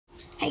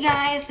Hey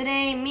guys,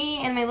 today me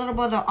and my little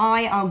brother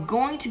I are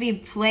going to be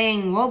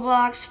playing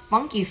Roblox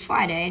Funky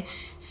Friday.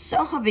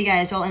 So hope you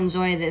guys will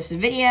enjoy this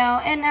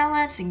video, and now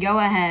let's go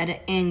ahead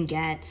and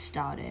get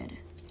started.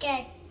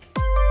 Okay.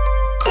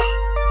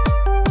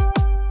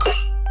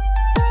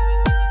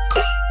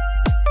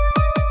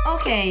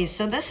 Okay,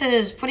 so this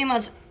is pretty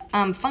much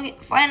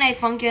Friday Night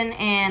Funkin'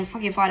 and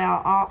Funky Friday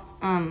are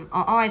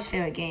always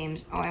favorite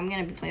games. Oh, I'm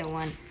gonna be player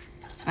 1.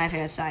 It's my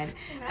favorite side.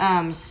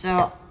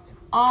 So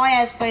Ollie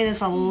has played this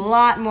a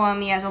lot more than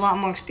me. He has a lot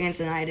more experience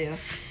than I do.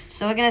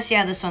 So we're gonna see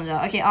how this turns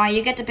out. Okay, Ollie,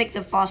 you get to pick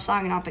the first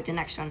song and I'll pick the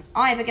next one.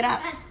 Ollie, pick it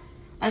up.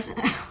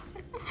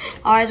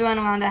 Ollie's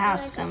running around the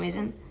house for some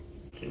reason.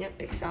 Yep,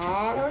 pick a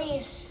song.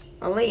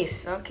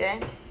 Elise, okay.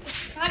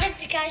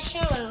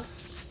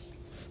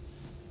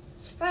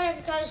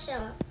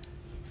 Spotify.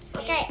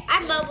 Okay,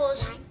 I'm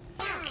Bubbles.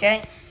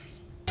 Okay.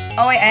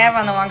 Oh wait, I have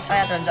on the wrong side. I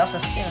have to adjust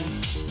this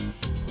soon.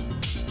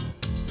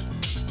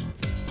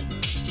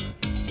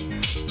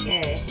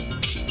 Okay.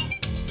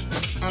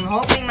 I'm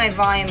hoping my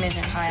volume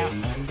isn't high. Oh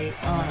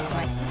no,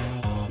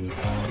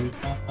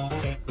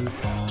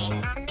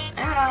 I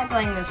heard I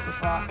playing this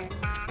before.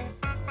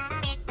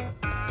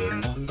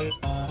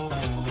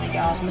 Oh my god,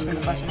 I was missing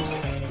the buttons.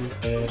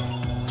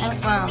 I have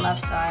fun on the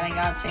left side. I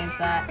gotta change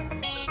that.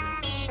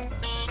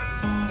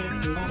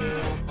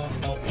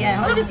 Yeah,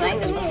 how was you playing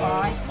this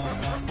before?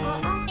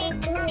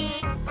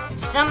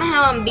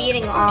 Somehow I'm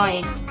beating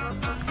Ollie.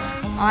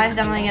 Ollie's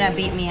definitely gonna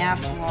beat me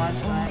afterwards,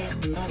 but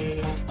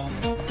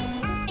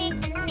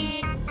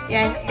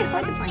yeah, I think I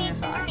played you playing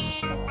this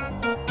Ollie.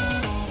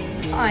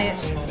 Oh,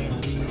 yes.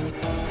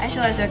 I just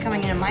realized they're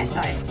coming in on my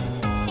side.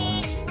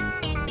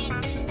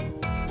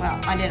 Well,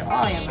 I did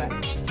Ollie, but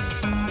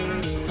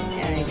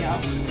there you go. I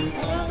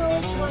don't know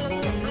which one I'm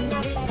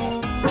not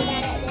better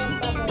at than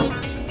Bubbles.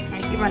 I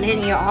keep on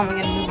hitting your arm. I'm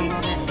gonna move a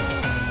little bit.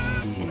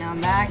 Okay, now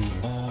I'm back.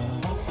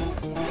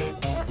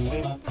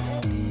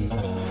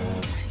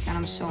 God,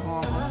 I'm so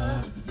horrible.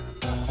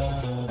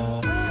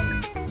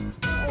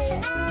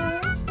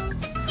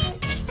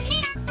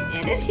 Yeah,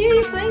 I did hear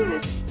you playing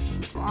this.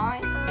 Why?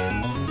 I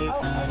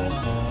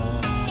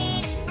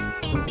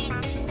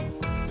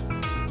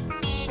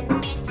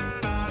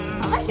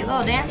like your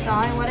little dance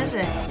song. What is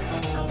it?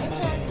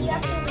 You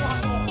have to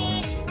walk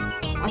it.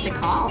 What's it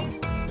called?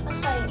 I'll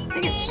show you. I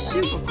think it's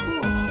super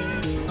cool.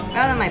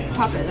 Better than my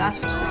puppet, that's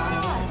for sure.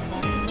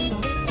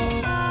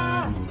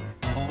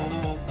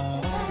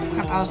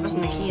 Crap, I was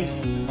missing the keys.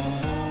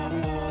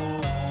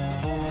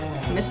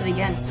 I missed it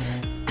again.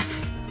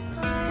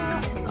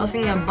 I was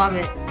thinking above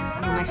it,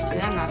 next to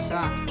it. I'm not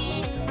sure.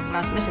 But I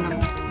was missing them.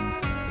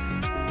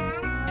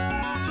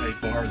 Tight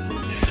bars,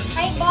 little man.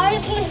 Tight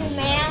bars, little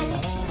man.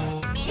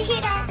 Did you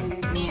hear that?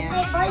 Yeah.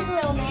 Tight bars,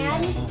 little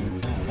man.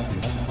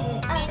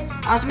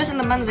 I was missing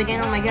the buttons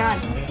again, oh my god.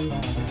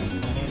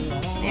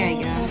 There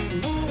you go.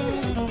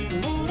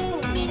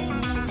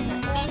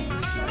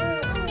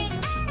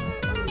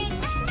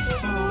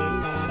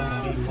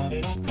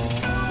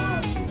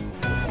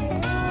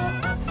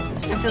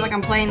 I feel like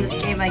I'm playing this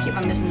game, but I keep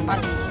on missing the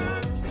buttons.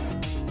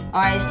 Oh,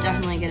 he's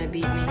definitely gonna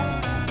beat me.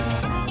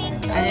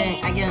 I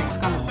didn't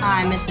click on the,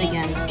 I missed it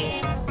again.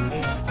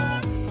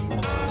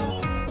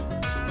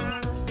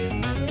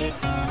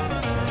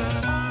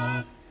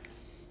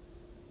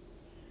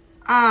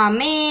 Aw,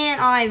 man.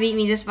 Oh, I beat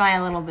me just by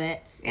a little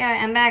bit. Yeah,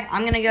 I'm back.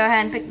 I'm gonna go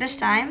ahead and pick this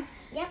time.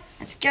 Yep.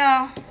 Let's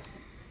go.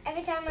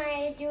 Every time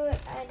I do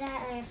that,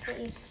 I have to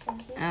eat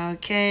something.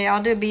 Okay,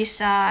 I'll do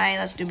B-side.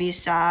 Let's do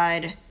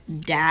B-side.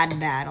 Dad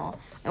battle.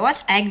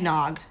 What's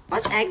eggnog?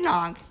 What's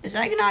eggnog? Is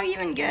eggnog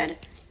even good?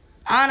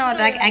 I don't know what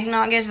the heck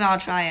eggnog is, but I'll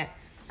try it.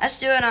 Let's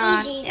do it on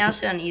Easy. Yeah, let's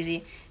do it on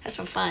easy. That's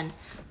for fun.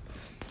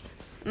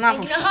 Not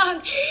for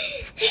fun. Eggnog.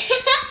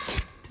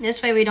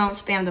 This way we don't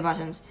spam the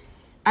buttons.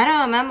 I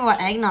don't remember what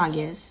eggnog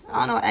is. I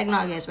don't know what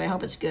eggnog is, but I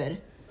hope it's good.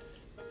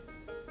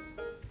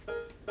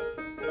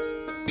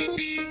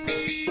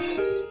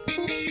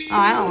 Oh,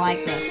 I don't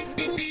like this.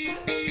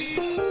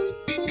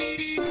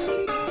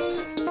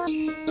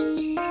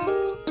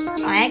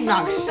 Oh,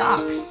 eggnog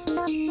sucks.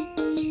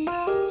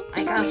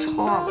 I guess it's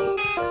horrible.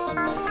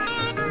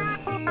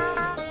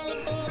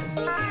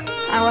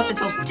 I also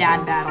chose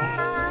dad battle.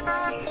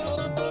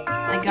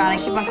 My god, I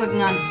keep on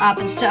clicking on up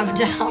instead of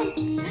down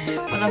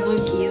with the blue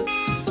keys.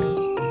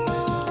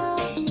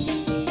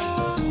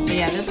 But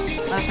yeah, this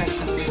left side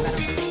stuff is better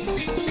for me.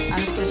 I'm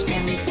just gonna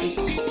spam these keys.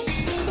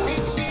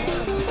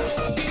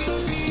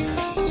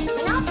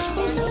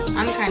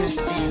 I'm kind of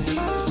spamming.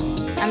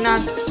 I'm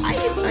not. I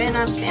used to say I'm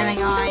not spamming.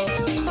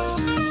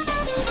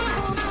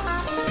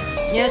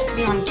 You're just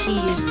clicking on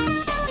keys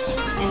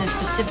in a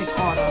specific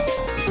order.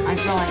 I'm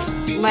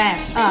going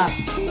left, up,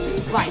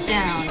 right,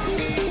 down.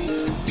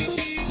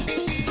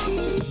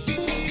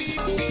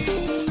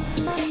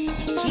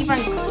 Keep on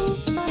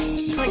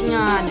clicking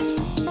on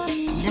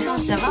down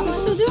stuff. I'm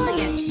still doing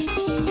it.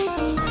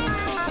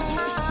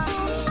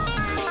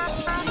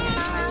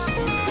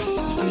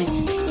 I mean,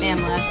 spam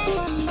less.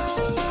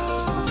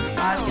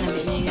 Oh, it's gonna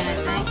beat me again, I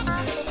think.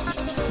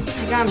 Oh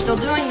my god, I'm still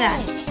doing that.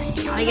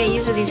 I get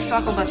used to these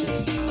circle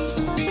buttons.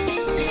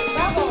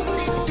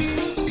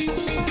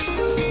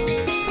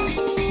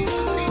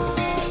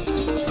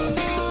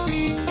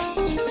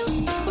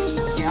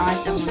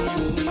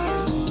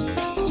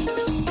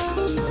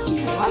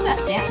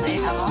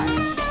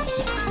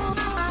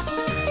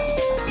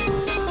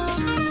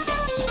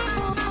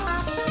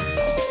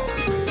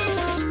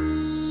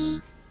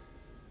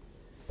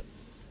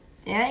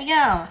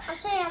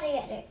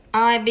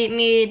 I beat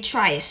me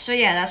twice. So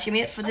yeah, that's gonna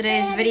be it for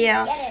today's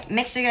video.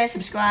 Make sure you guys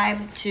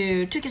subscribe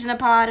to Two Kids in a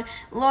Pod,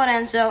 Lord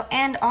Enzo,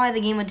 and I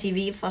the Gamer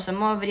TV for some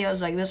more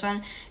videos like this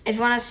one. If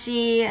you want to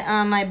see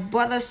my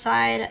brother's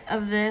side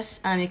of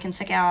this, you can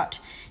check out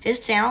his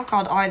channel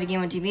called I the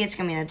Gamer TV. It's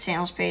gonna be in the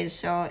channels page.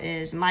 So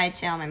is my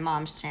channel, my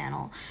mom's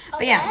channel.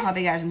 But yeah, hope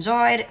you guys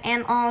enjoyed,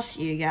 and I'll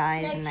see you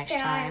guys next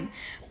time.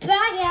 Bye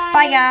guys.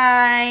 Bye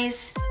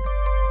guys.